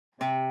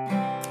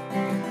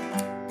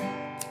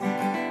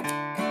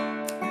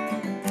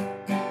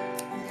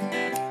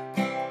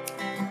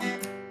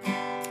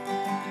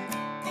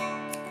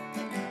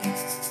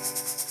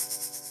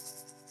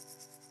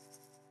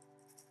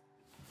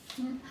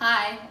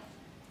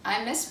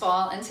I'm Miss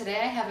Ball, and today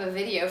I have a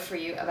video for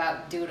you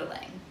about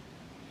doodling.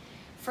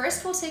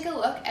 First, we'll take a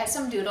look at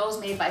some doodles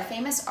made by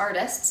famous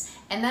artists,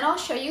 and then I'll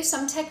show you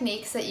some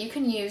techniques that you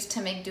can use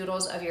to make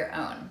doodles of your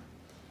own.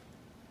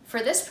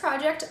 For this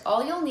project,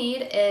 all you'll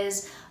need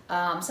is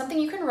something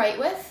you can write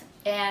with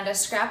and a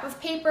scrap of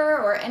paper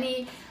or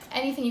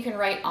anything you can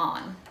write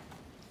on.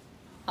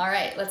 All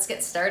right, let's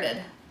get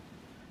started.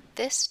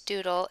 This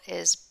doodle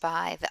is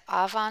by the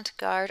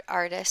avant-garde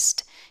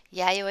artist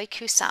Yayoi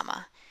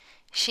Kusama.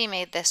 She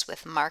made this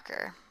with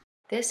marker.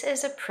 This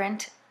is a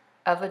print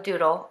of a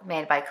doodle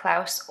made by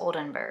Claes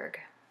Oldenburg.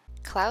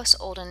 Claes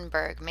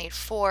Oldenburg made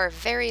 4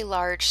 very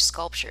large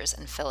sculptures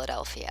in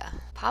Philadelphia.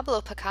 Pablo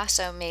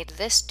Picasso made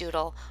this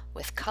doodle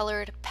with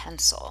colored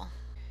pencil.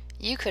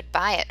 You could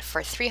buy it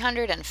for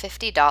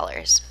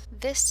 $350.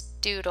 This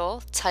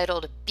doodle,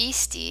 titled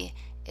Beastie,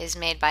 is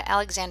made by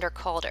Alexander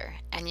Calder,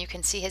 and you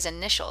can see his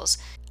initials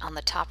on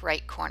the top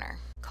right corner.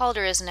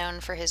 Calder is known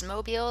for his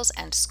mobiles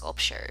and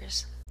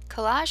sculptures.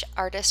 Collage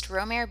artist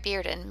Romer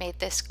Bearden made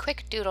this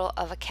quick doodle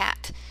of a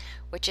cat,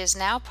 which is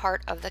now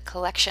part of the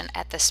collection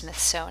at the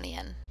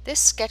Smithsonian. This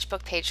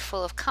sketchbook page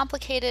full of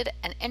complicated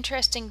and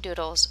interesting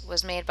doodles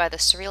was made by the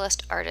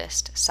surrealist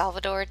artist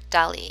Salvador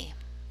Dali.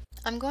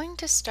 I'm going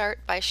to start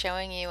by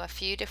showing you a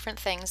few different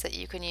things that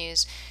you can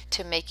use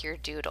to make your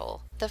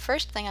doodle. The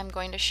first thing I'm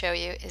going to show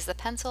you is the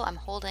pencil I'm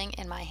holding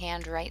in my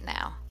hand right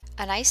now.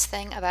 A nice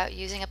thing about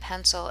using a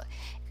pencil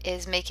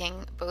is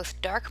making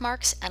both dark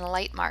marks and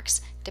light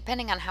marks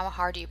depending on how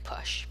hard you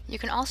push. You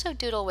can also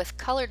doodle with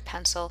colored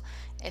pencil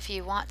if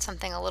you want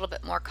something a little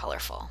bit more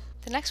colorful.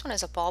 The next one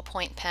is a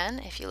ballpoint pen.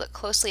 If you look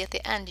closely at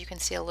the end, you can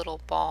see a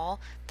little ball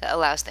that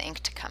allows the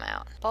ink to come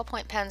out.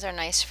 Ballpoint pens are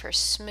nice for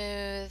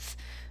smooth,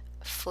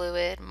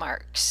 fluid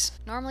marks.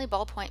 Normally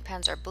ballpoint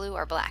pens are blue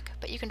or black,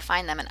 but you can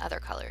find them in other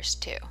colors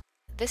too.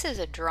 This is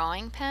a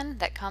drawing pen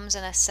that comes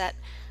in a set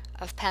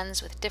of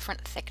pens with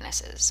different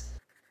thicknesses.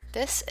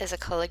 This is a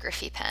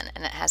calligraphy pen,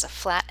 and it has a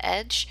flat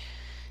edge,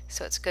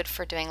 so it's good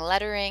for doing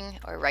lettering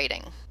or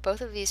writing. Both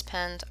of these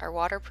pens are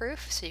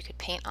waterproof, so you could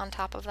paint on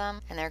top of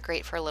them, and they're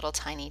great for little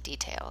tiny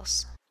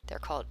details. They're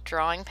called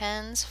drawing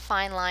pens,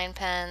 fine line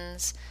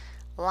pens,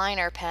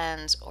 liner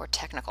pens, or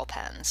technical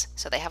pens,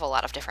 so they have a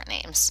lot of different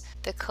names.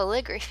 The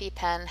calligraphy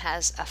pen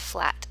has a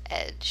flat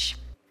edge.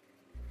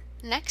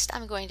 Next,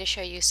 I'm going to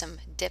show you some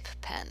dip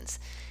pens.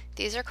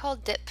 These are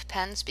called dip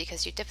pens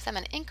because you dip them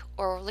in ink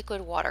or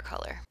liquid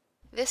watercolor.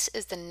 This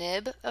is the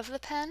nib of the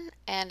pen,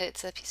 and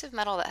it's a piece of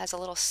metal that has a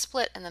little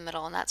split in the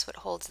middle, and that's what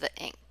holds the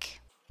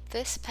ink.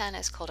 This pen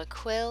is called a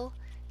quill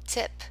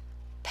tip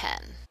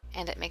pen,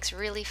 and it makes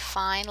really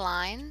fine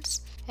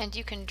lines, and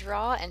you can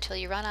draw until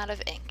you run out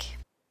of ink.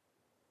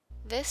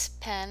 This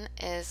pen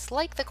is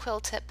like the quill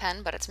tip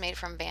pen, but it's made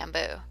from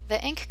bamboo.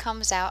 The ink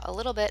comes out a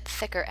little bit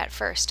thicker at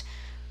first,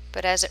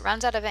 but as it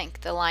runs out of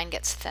ink, the line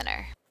gets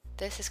thinner.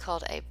 This is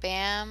called a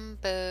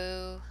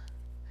bamboo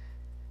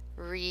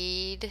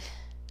reed.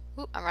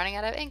 Ooh, I'm running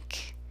out of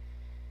ink.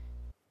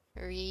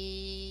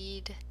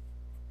 Reed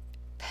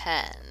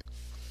pen.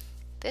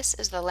 This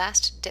is the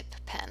last dip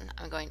pen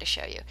I'm going to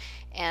show you.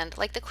 And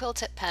like the quill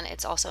tip pen,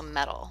 it's also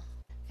metal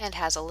and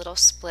has a little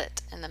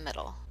split in the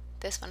middle.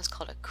 This one is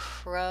called a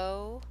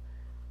crow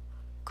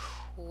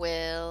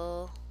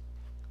quill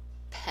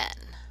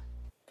pen.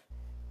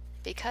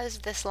 Because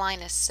this line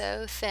is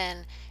so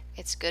thin,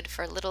 it's good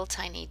for little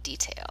tiny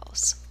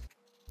details.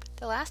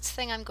 The last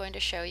thing I'm going to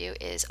show you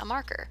is a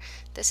marker.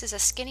 This is a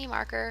skinny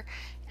marker,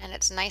 and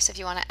it's nice if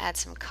you want to add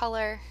some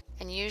color,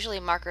 and usually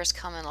markers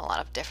come in a lot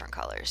of different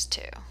colors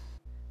too.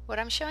 What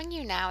I'm showing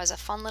you now is a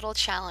fun little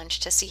challenge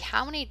to see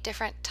how many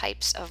different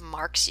types of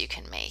marks you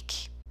can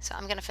make. So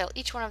I'm going to fill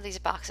each one of these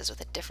boxes with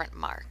a different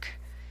mark.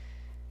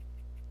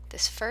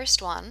 This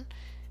first one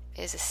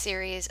is a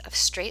series of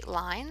straight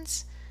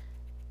lines,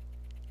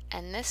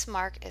 and this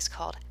mark is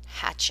called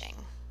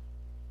hatching.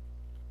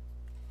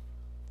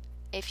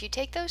 If you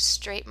take those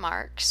straight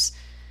marks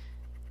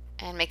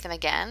and make them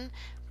again,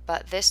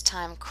 but this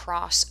time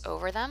cross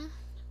over them,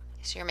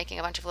 so you're making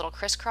a bunch of little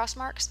crisscross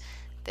marks,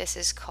 this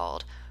is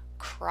called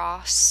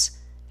cross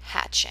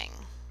hatching.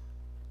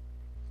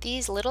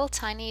 These little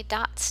tiny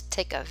dots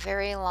take a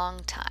very long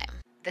time.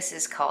 This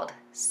is called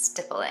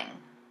stippling.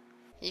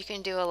 You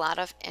can do a lot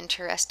of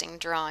interesting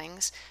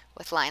drawings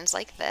with lines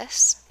like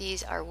this.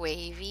 These are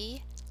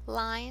wavy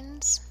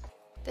lines.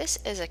 This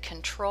is a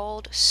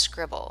controlled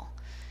scribble.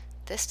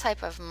 This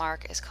type of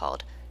mark is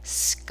called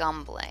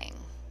scumbling.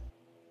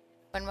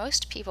 When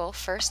most people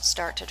first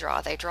start to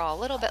draw, they draw a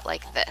little bit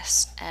like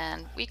this,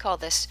 and we call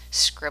this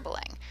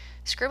scribbling.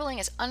 Scribbling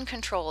is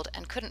uncontrolled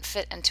and couldn't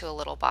fit into a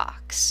little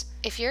box.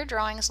 If your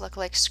drawings look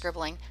like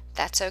scribbling,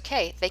 that's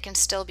okay. They can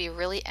still be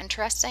really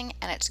interesting,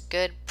 and it's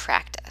good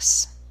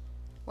practice.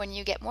 When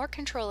you get more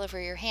control over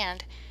your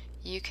hand,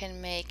 you can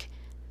make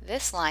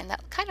this line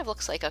that kind of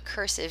looks like a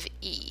cursive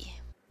E.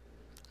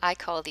 I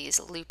call these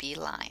loopy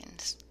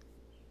lines.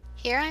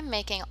 Here I'm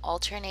making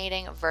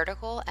alternating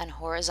vertical and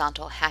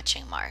horizontal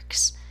hatching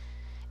marks.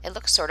 It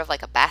looks sort of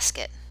like a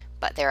basket,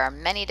 but there are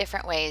many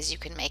different ways you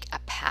can make a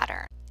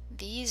pattern.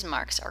 These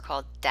marks are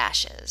called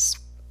dashes.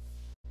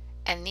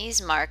 And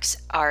these marks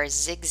are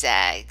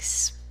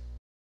zigzags.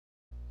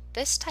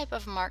 This type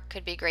of mark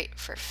could be great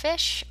for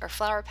fish or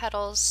flower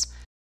petals.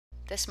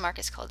 This mark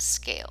is called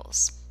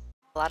scales.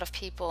 A lot of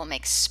people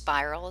make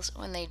spirals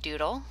when they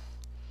doodle,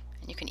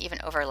 and you can even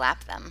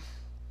overlap them.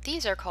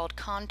 These are called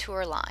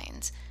contour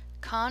lines.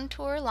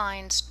 Contour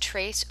lines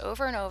trace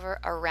over and over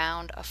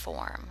around a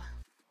form.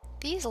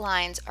 These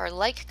lines are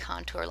like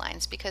contour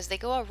lines because they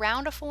go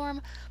around a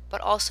form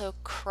but also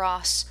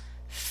cross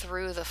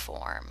through the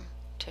form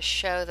to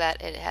show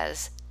that it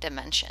has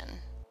dimension.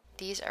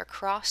 These are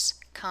cross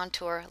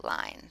contour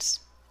lines.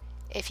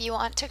 If you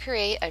want to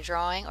create a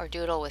drawing or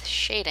doodle with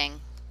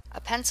shading, a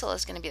pencil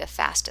is going to be the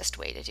fastest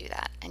way to do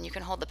that, and you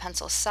can hold the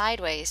pencil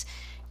sideways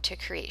to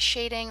create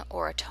shading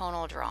or a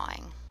tonal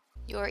drawing.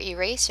 Your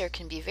eraser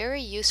can be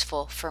very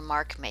useful for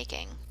mark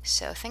making,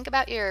 so think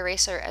about your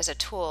eraser as a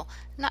tool,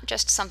 not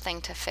just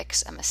something to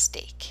fix a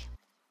mistake.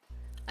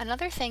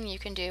 Another thing you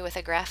can do with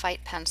a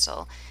graphite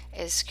pencil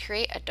is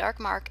create a dark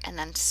mark and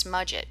then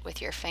smudge it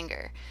with your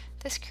finger.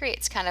 This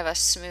creates kind of a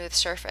smooth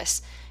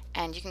surface,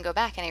 and you can go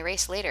back and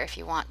erase later if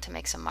you want to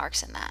make some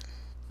marks in that.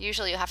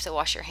 Usually you have to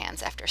wash your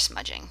hands after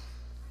smudging.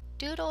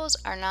 Doodles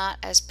are not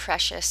as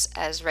precious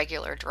as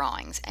regular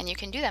drawings, and you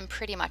can do them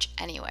pretty much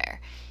anywhere.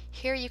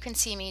 Here you can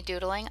see me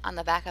doodling on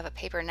the back of a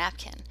paper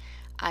napkin.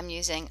 I'm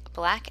using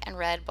black and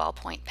red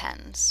ballpoint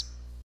pens.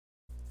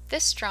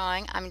 This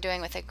drawing I'm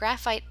doing with a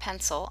graphite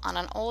pencil on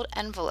an old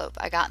envelope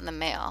I got in the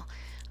mail.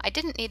 I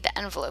didn't need the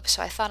envelope,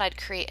 so I thought I'd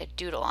create a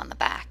doodle on the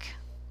back.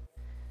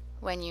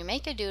 When you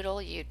make a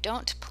doodle, you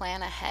don't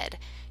plan ahead.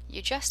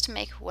 You just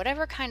make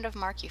whatever kind of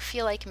mark you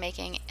feel like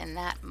making in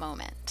that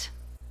moment.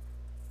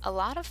 A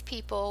lot of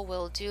people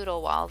will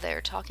doodle while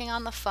they're talking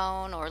on the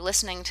phone or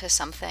listening to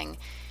something,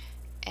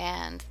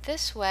 and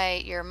this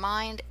way your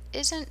mind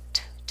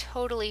isn't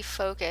totally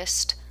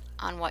focused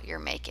on what you're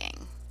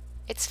making.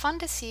 It's fun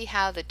to see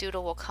how the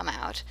doodle will come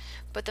out,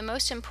 but the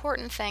most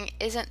important thing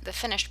isn't the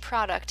finished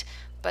product,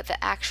 but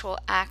the actual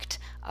act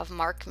of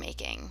mark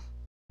making.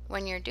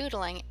 When you're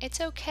doodling,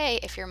 it's okay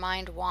if your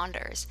mind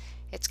wanders.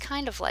 It's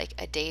kind of like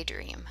a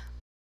daydream.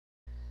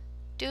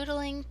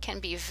 Doodling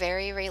can be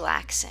very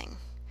relaxing,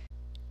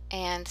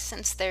 and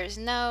since there's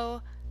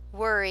no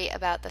worry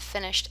about the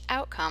finished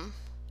outcome,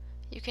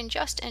 you can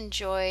just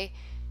enjoy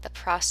the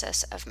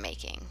process of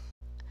making.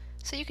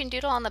 So you can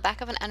doodle on the back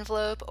of an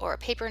envelope or a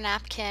paper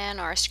napkin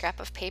or a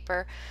scrap of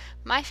paper.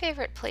 My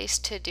favorite place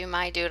to do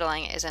my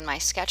doodling is in my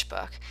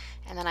sketchbook,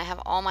 and then I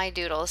have all my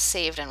doodles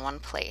saved in one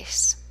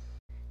place.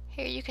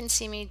 Here you can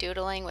see me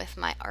doodling with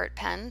my art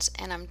pens,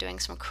 and I'm doing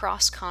some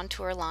cross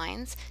contour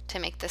lines to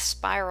make the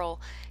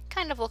spiral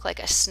kind of look like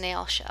a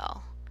snail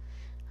shell.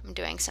 I'm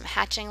doing some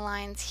hatching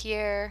lines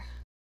here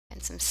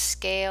and some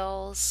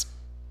scales.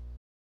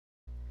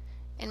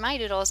 In my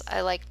doodles,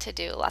 I like to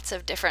do lots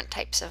of different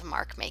types of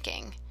mark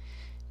making,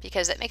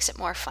 because it makes it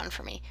more fun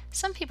for me.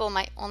 Some people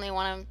might only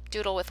want to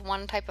doodle with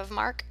one type of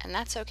mark, and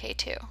that's okay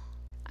too.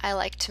 I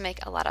like to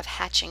make a lot of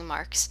hatching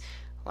marks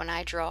when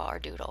I draw or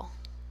doodle.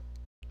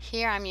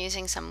 Here I'm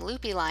using some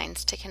loopy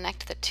lines to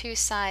connect the two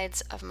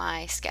sides of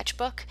my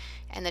sketchbook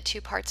and the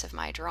two parts of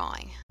my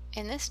drawing.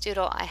 In this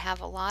doodle I have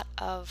a lot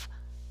of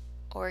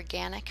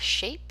organic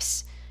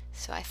shapes,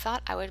 so I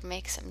thought I would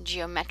make some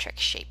geometric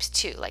shapes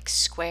too, like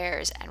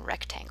squares and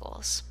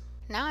rectangles.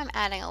 Now I'm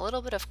adding a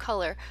little bit of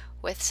color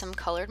with some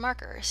colored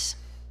markers.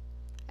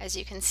 As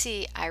you can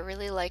see, I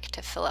really like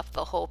to fill up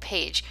the whole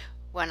page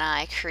when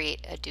I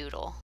create a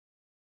doodle.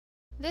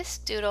 This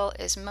doodle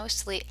is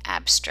mostly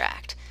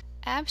abstract.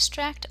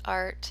 Abstract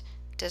art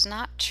does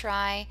not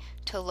try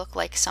to look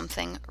like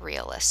something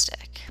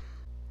realistic.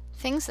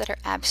 Things that are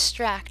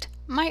abstract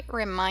might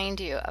remind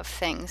you of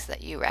things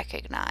that you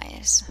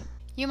recognize.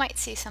 You might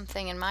see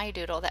something in my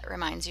doodle that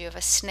reminds you of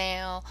a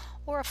snail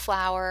or a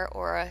flower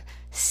or a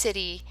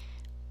city,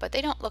 but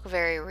they don't look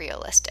very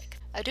realistic.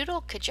 A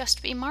doodle could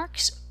just be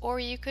marks, or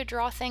you could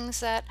draw things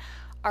that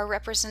are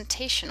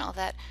representational,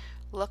 that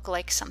look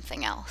like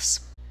something else.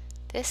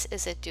 This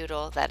is a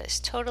doodle that is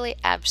totally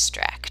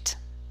abstract.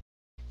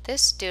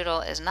 This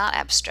doodle is not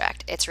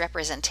abstract, it's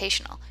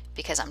representational,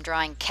 because I'm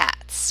drawing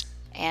cats.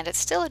 And it's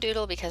still a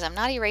doodle because I'm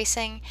not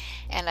erasing,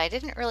 and I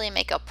didn't really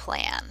make a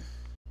plan.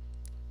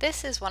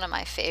 This is one of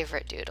my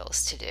favorite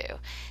doodles to do,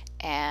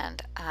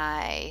 and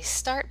I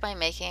start by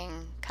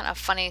making kind of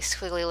funny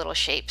squiggly little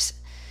shapes.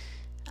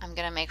 I'm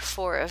going to make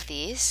 4 of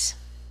these,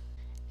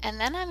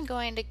 and then I'm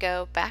going to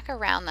go back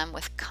around them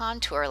with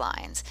contour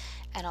lines,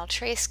 and I'll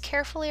trace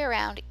carefully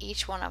around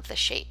each one of the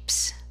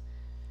shapes.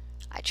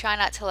 I try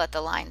not to let the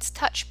lines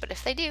touch, but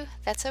if they do,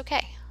 that's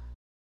okay.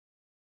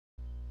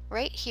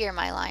 Right here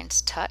my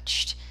lines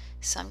touched,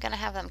 so I'm going to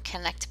have them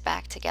connect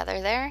back together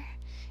there,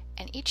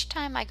 and each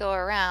time I go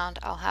around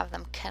I'll have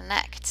them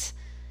connect,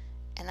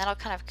 and that'll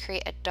kind of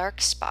create a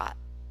dark spot.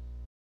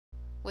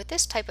 With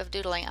this type of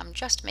doodling, I'm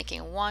just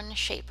making one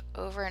shape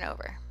over and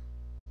over,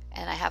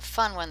 and I have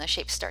fun when the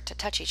shapes start to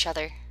touch each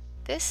other.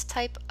 This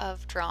type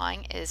of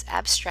drawing is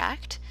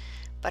abstract,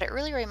 but it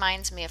really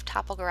reminds me of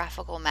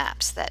topographical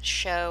maps that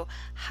show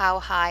how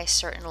high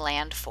certain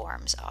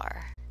landforms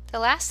are. The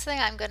last thing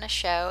I'm going to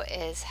show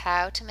is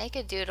how to make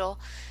a doodle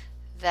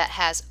that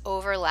has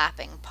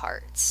overlapping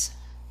parts.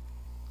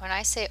 When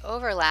I say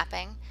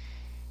overlapping,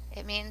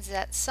 it means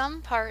that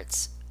some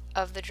parts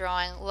of the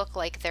drawing look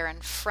like they're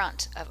in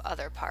front of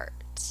other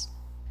parts.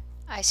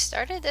 I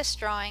started this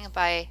drawing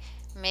by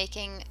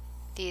making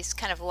these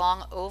kind of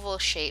long oval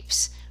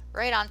shapes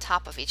right on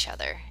top of each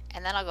other,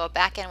 and then I'll go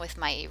back in with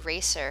my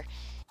eraser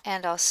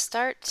and I'll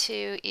start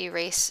to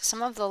erase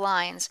some of the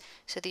lines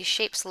so these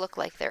shapes look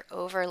like they're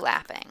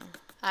overlapping.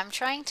 I'm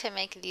trying to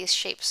make these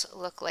shapes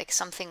look like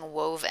something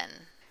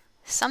woven.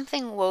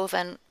 Something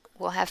woven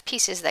will have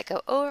pieces that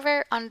go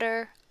over,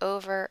 under,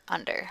 over,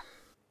 under.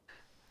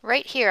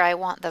 Right here I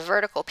want the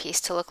vertical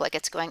piece to look like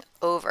it's going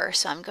over,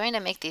 so I'm going to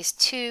make these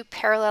two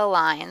parallel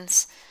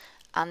lines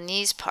on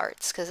these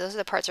parts because those are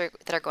the parts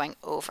that are going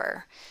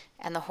over,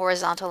 and the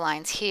horizontal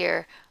lines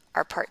here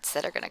are parts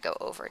that are going to go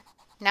over.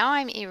 Now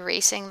I'm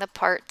erasing the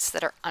parts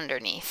that are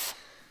underneath.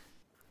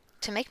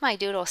 To make my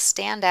doodle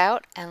stand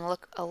out and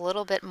look a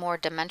little bit more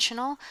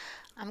dimensional,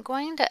 I'm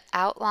going to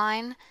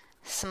outline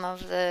some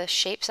of the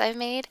shapes I've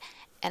made,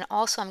 and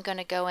also I'm going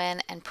to go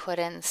in and put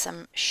in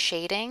some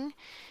shading,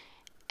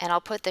 and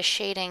I'll put the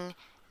shading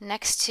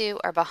next to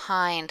or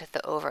behind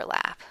the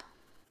overlap.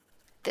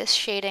 This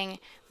shading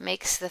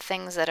makes the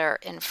things that are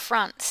in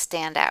front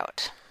stand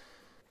out.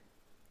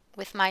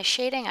 With my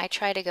shading, I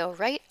try to go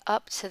right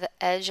up to the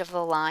edge of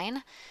the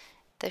line.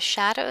 The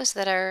shadows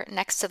that are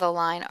next to the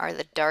line are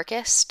the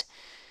darkest,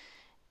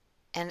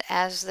 and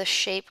as the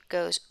shape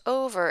goes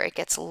over, it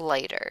gets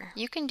lighter.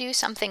 You can do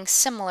something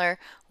similar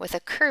with a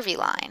curvy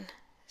line.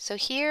 So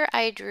here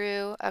I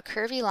drew a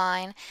curvy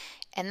line,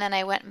 and then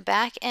I went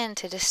back in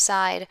to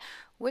decide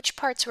which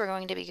parts were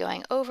going to be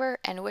going over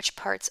and which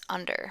parts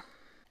under.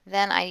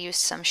 Then I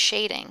used some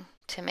shading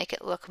to make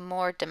it look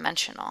more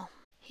dimensional.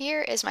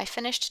 Here is my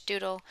finished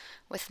doodle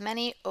with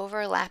many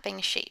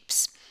overlapping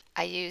shapes.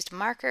 I used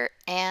marker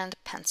and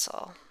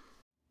pencil.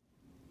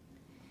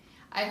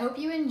 I hope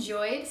you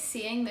enjoyed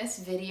seeing this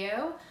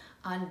video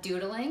on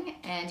doodling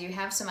and you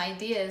have some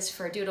ideas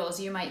for doodles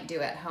you might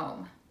do at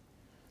home.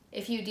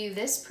 If you do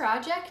this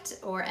project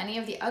or any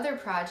of the other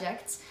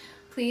projects,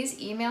 please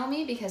email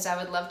me because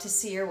I would love to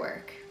see your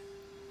work.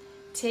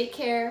 Take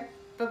care.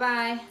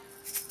 Bye-bye.